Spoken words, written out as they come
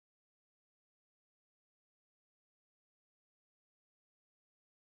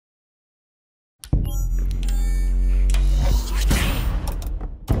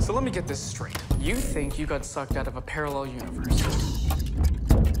So let me get this straight. You think you got sucked out of a parallel universe?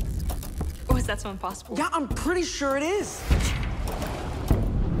 Oh, is that so impossible? Yeah, I'm pretty sure it is.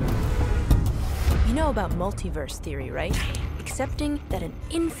 You know about multiverse theory, right? Accepting that an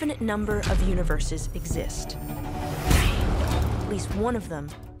infinite number of universes exist. At least one of them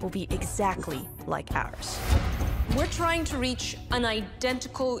will be exactly like ours. We're trying to reach an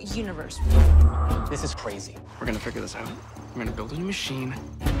identical universe. This is crazy. We're gonna figure this out. We're gonna build a new machine.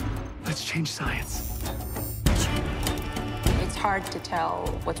 Let's change science. It's hard to tell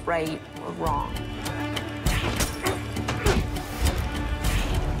what's right or wrong.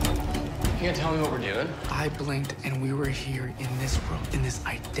 You gonna tell me what we're doing? I blinked and we were here in this world, in this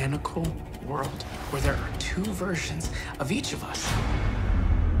identical world, where there are two versions of each of us.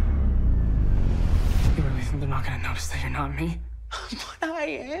 You really think they're not gonna notice that you're not me? But I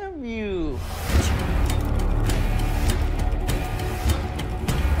am you.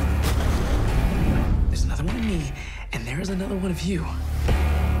 There's another one of me, and there is another one of you.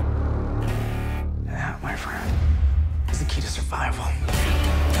 That, my friend, is the key to survival.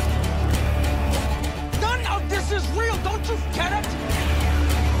 None of this is real, don't you get it?